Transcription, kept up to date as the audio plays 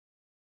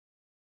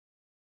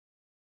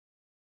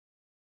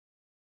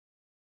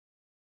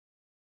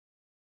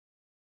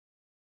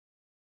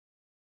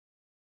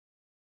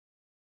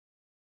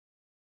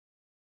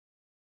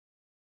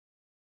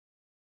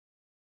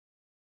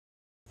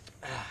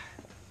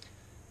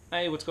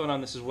Hey, what's going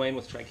on? This is Wayne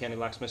with Tri-County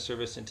Locksmith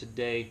Service, and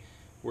today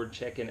we're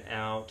checking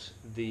out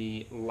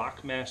the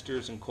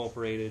Lockmasters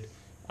Incorporated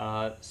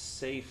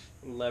safe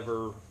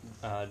lever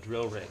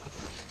drill rig.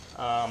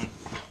 The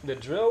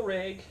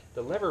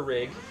lever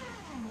rig,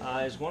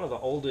 is one of the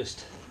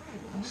oldest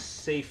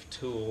safe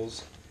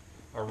tools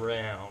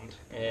around,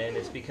 and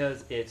it's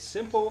because it's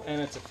simple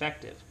and it's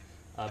effective.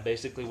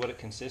 Basically what it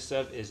consists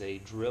of is a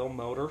drill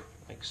motor,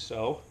 like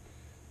so,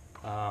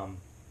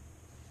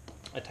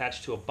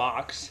 attached to a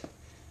box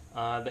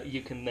that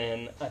you can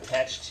then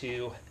attach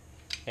to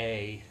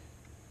a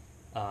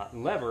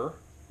lever,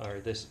 or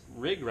this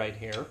rig right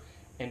here,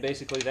 and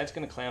basically that's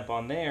going to clamp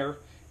on there,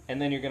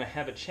 and then you're going to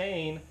have a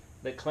chain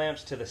that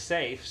clamps to the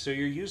safe, so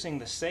you're using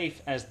the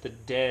safe as the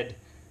dead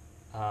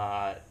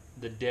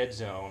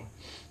zone,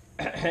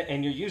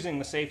 and you're using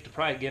the safe to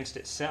pry against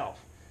itself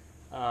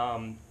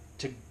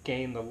to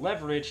gain the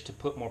leverage to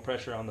put more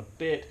pressure on the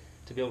bit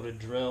to be able to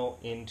drill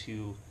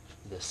into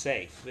the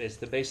safe is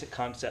the basic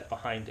concept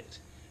behind it.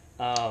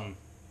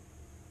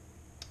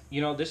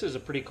 You know, this is a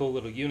pretty cool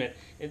little unit.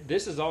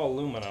 This is all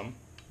aluminum.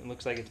 It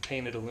looks like it's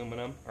painted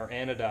aluminum or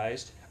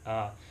anodized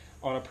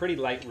on a pretty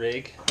light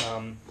rig.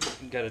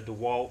 Got a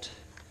DeWalt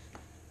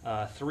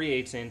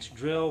 3/8 inch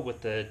drill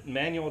with the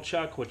manual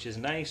chuck, which is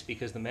nice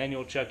because the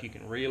manual chuck you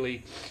can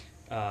really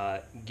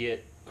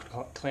get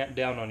clamped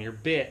down on your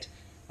bit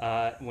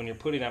when you're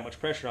putting that much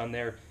pressure on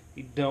there.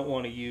 You don't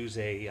want to use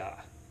a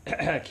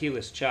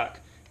keyless chuck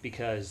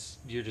because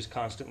you're just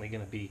constantly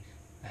going to be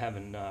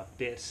having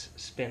bits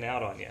spin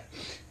out on you.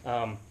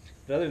 But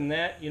other than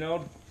that, you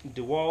know,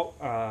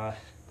 DeWalt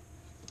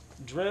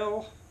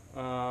drill.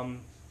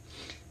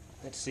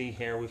 Let's see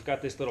here. We've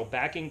got this little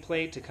backing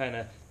plate to kind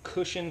of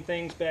cushion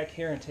things back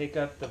here and take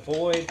up the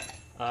void.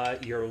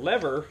 Your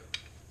lever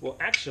will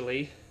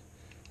actually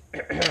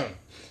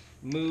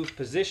move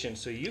position,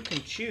 so you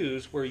can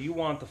choose where you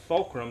want the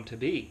fulcrum to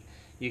be.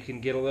 You can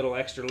get a little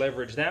extra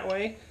leverage that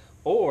way,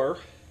 or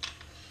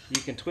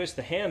you can twist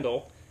the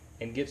handle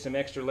and get some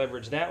extra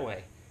leverage that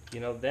way. You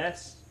know,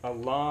 that's a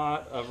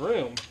lot of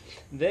room.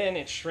 Then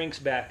it shrinks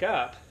back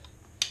up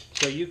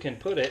so you can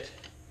put it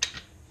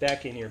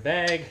back in your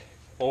bag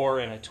or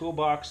in a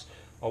toolbox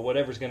or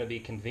whatever's going to be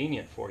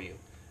convenient for you.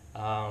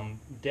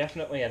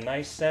 Definitely a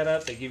nice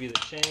setup. They give you the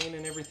chain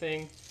and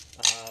everything.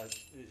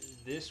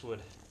 This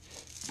would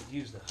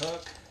use the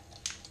hook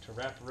to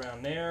wrap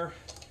around there,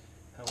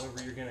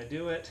 however you're going to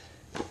do it,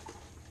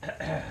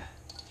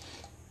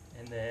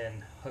 and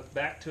then hook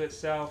back to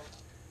itself,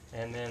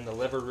 and then the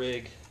lever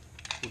rig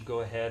would go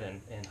ahead and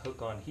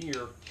hook on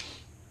here,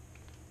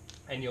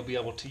 and you'll be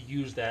able to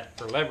use that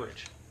for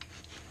leverage.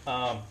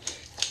 I'm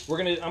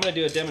gonna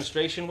do a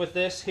demonstration with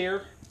this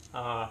here,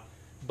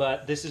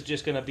 but this is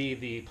just gonna be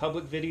the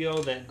public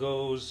video that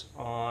goes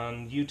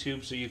on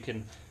YouTube, so you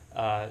can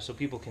so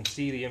people can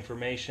see the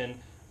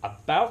information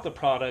about the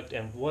product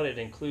and what it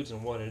includes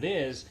and what it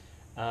is,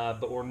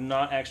 but we're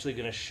not actually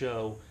going to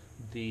show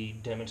the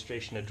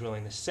demonstration of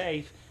drilling the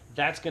safe.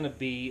 That's going to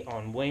be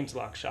on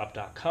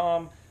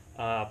wayneslockshop.com,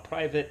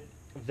 private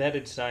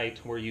vetted site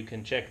where you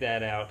can check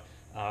that out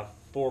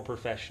for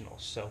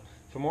professionals. So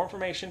for more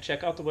information,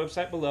 check out the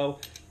website below.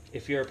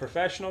 If you're a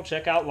professional,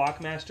 check out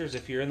Lockmasters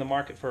if you're in the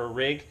market for a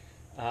rig.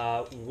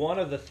 One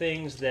of the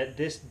things that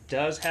this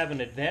does have an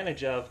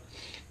advantage of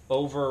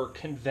over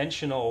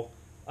conventional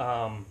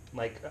what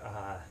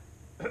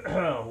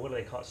do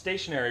they call it,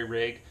 stationary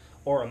rig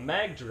or a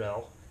mag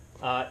drill,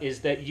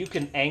 is that you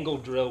can angle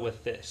drill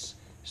with this.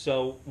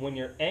 So when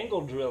you're angle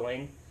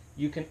drilling,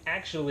 you can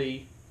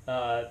actually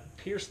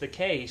pierce the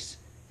case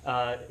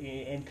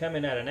and come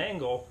in at an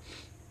angle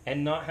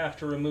and not have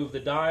to remove the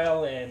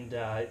dial and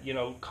you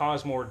know,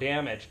 cause more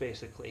damage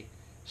basically.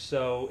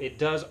 So it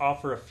does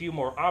offer a few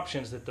more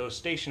options that those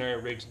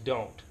stationary rigs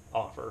don't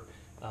offer.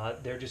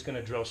 They're just going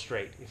to drill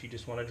straight. If you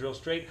just want to drill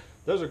straight,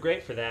 those are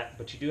great for that,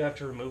 but you do have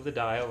to remove the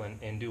dial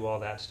and do all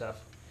that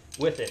stuff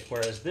with it.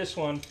 Whereas this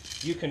one,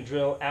 you can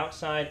drill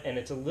outside and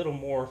it's a little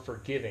more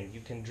forgiving. You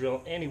can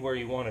drill anywhere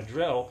you want to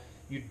drill.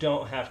 You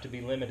don't have to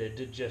be limited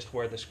to just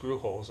where the screw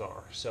holes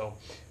are. So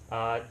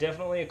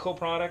definitely a cool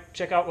product.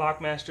 Check out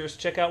Lockmasters.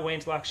 Check out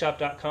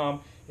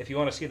wayneslockshop.com. If you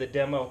want to see the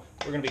demo,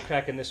 we're going to be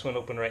cracking this one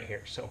open right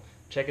here. So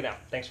check it out.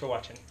 Thanks for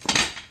watching.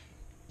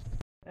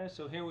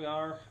 So here we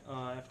are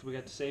after we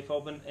got the safe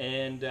open,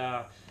 and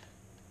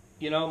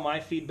you know, my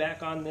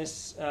feedback on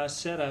this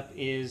setup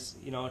is,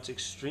 you know, it's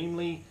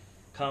extremely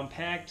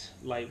compact,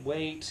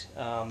 lightweight.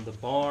 The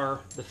bar,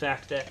 the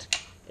fact that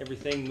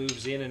everything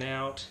moves in and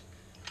out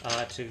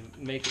to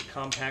make it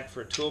compact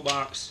for a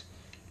toolbox,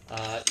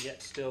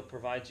 yet still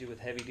provides you with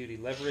heavy-duty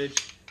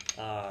leverage,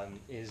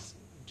 is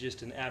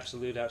just an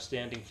absolute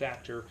outstanding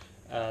factor.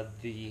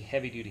 The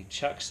heavy-duty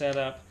chuck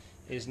setup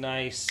is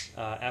nice.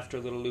 After a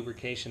little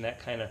lubrication, that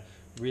kind of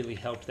really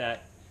helped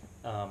that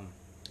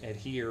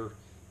adhere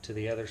to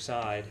the other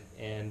side,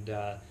 and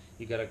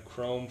you got a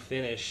chrome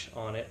finish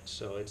on it,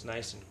 so it's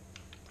nice and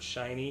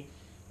shiny,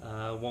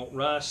 won't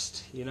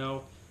rust, you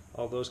know,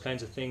 all those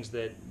kinds of things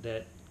that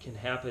can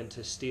happen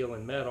to steel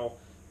and metal.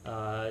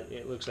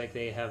 It looks like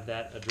they have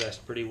that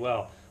addressed pretty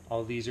well.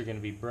 All these are going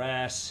to be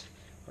brass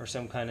or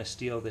some kind of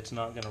steel that's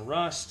not going to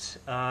rust.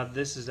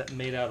 This is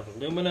made out of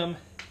aluminum.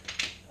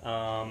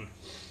 The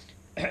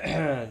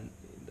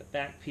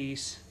back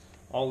piece,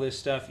 all this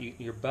stuff,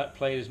 your butt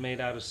plate is made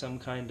out of some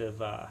kind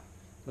of,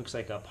 looks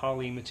like a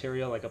poly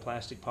material, like a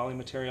plastic poly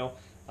material.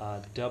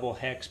 Double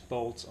hex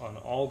bolts on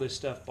all this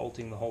stuff,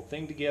 bolting the whole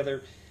thing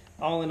together.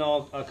 All in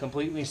all, a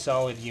completely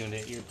solid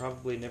unit. You're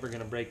probably never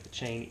going to break the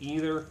chain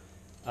either.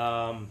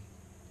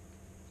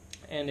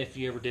 And if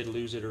you ever did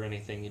lose it or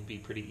anything, it'd be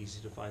pretty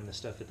easy to find the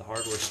stuff at the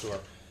hardware store.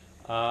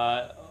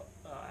 I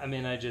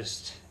mean,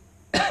 it's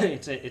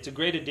a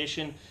great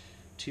addition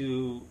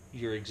to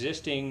your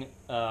existing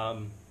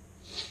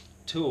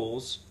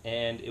tools,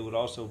 and it would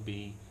also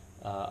be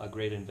a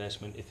great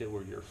investment if it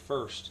were your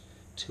first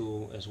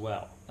tool as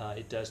well.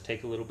 It does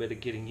take a little bit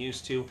of getting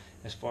used to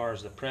as far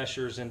as the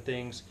pressures and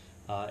things,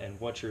 and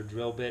what your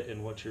drill bit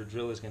and what your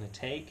drill is going to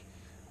take.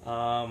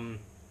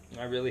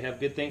 I really have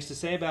good things to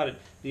say about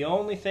it. The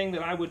only thing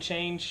that I would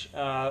change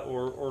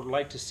or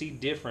like to see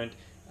different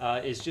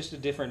is just a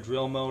different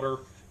drill motor.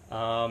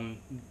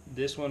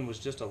 This one was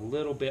just a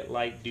little bit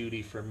light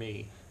duty for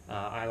me.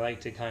 I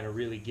like to kind of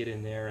really get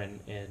in there and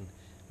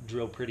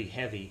drill pretty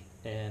heavy,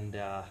 and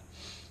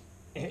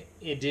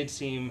it did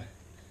seem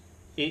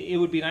it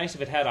would be nice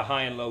if it had a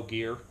high and low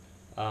gear.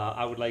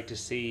 I would like to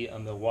see a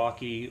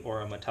Milwaukee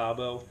or a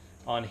Metabo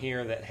on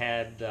here that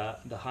had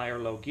the higher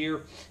low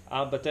gear,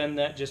 but then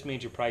that just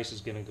means your price is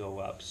going to go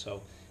up.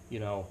 So, you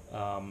know,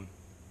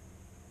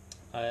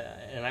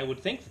 and I would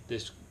think that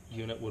this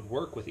unit would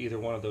work with either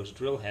one of those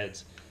drill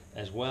heads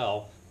as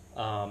well,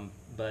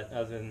 but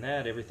other than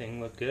that,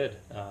 everything looked good.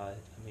 I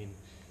mean,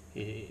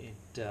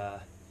 the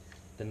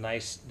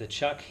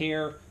chuck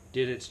here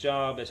did its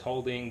job. It's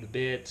holding the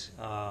bit,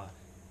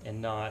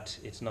 and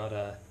it's not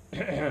a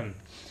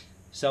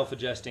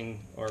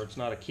self-adjusting, or it's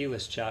not a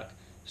keyless chuck.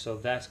 So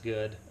that's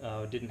good.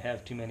 Didn't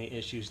have too many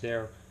issues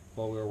there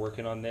while we were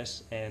working on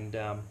this, and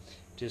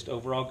just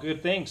overall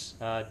good things.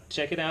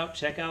 Check it out.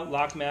 Check out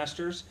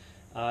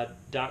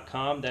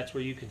Lockmasters.com. That's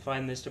where you can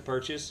find this to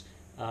purchase.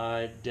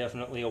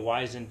 Definitely a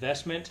wise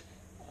investment,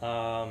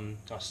 a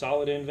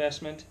solid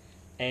investment,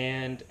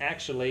 and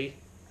actually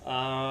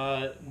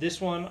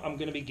this one I'm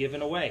going to be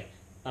giving away.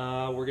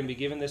 We're going to be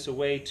giving this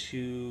away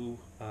to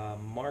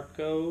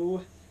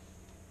Marco,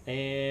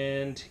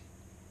 and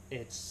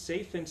it's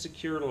Safe and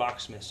Secure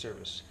Locksmith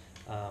Service,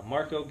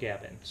 Marco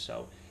Gavin.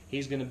 So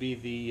he's going to be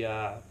the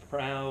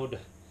proud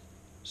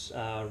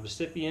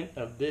recipient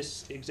of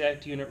this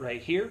exact unit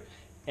right here.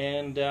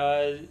 And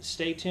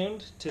stay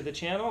tuned to the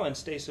channel and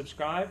stay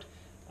subscribed,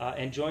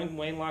 and join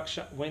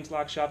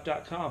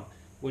WaynesLockshop.com.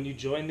 When you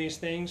join these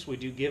things, we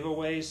do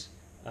giveaways,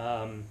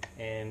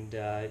 and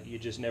you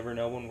just never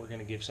know when we're going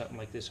to give something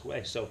like this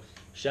away. So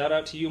shout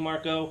out to you,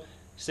 Marco.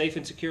 Safe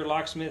and Secure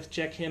Locksmith.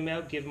 Check him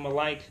out. Give him a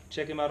like.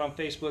 Check him out on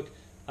Facebook.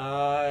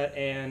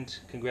 And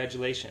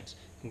congratulations.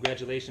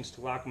 Congratulations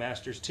to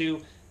Lockmasters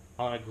 2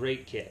 on a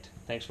great kit.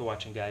 Thanks for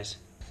watching, guys.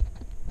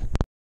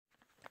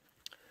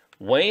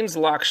 Wayne's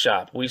Lock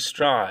Shop, we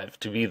strive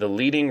to be the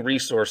leading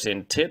resource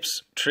in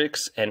tips,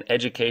 tricks, and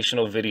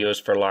educational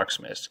videos for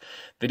locksmiths.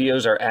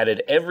 Videos are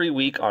added every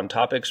week on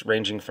topics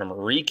ranging from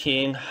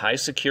rekeying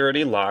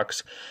high-security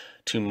locks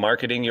to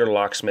marketing your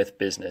locksmith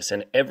business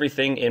and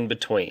everything in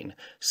between.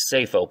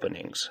 Safe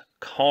openings,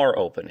 car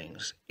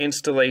openings,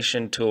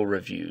 installation tool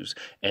reviews,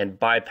 and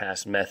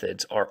bypass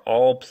methods are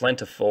all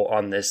plentiful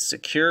on this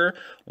secure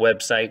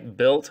website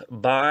built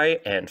by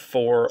and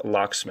for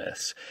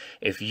locksmiths.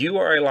 If you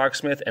are a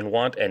locksmith and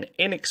want an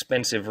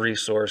inexpensive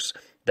resource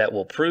that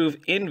will prove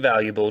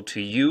invaluable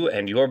to you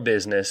and your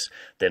business,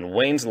 then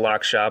Wayne's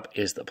Lock Shop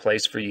is the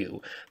place for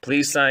you.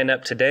 Please sign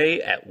up today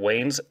at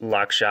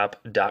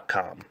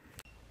wayneslockshop.com.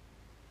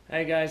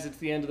 Hey guys, it's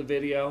the end of the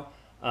video.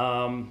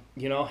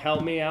 You know,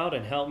 help me out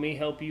and help me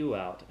help you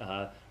out.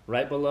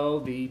 Right below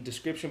the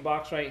description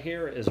box right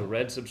here is a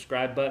red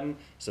subscribe button.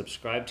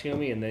 Subscribe to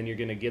me, and then you're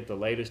going to get the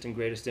latest and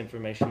greatest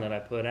information that I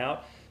put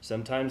out.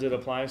 Sometimes it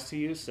applies to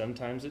you,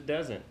 sometimes it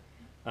doesn't.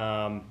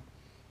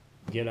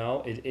 You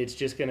know, it's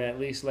just going to at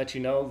least let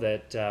you know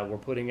that we're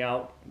putting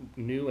out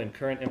new and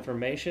current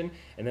information.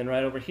 And then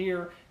right over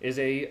here is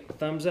a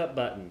thumbs up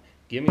button.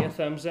 Give me a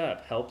thumbs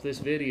up. Help this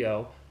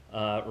video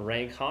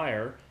rank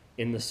higher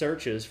in the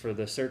searches for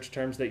the search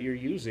terms that you're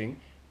using,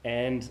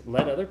 and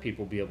let other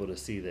people be able to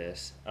see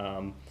this.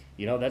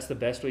 You know, that's the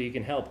best way you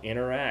can help.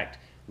 Interact.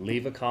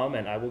 Leave a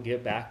comment. I will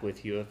get back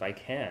with you if I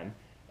can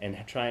and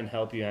try and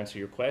help you answer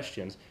your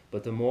questions.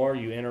 But the more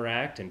you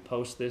interact and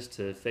post this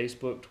to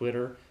Facebook,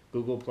 Twitter,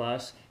 Google+,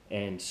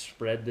 and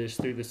spread this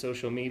through the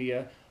social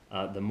media,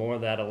 the more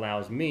that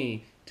allows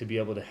me to be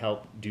able to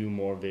help do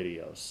more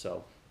videos.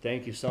 So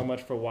thank you so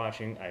much for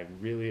watching. I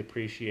really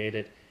appreciate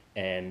it.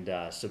 And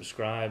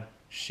subscribe,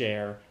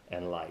 share,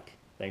 and like.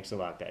 Thanks a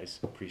lot, guys.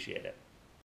 Appreciate it.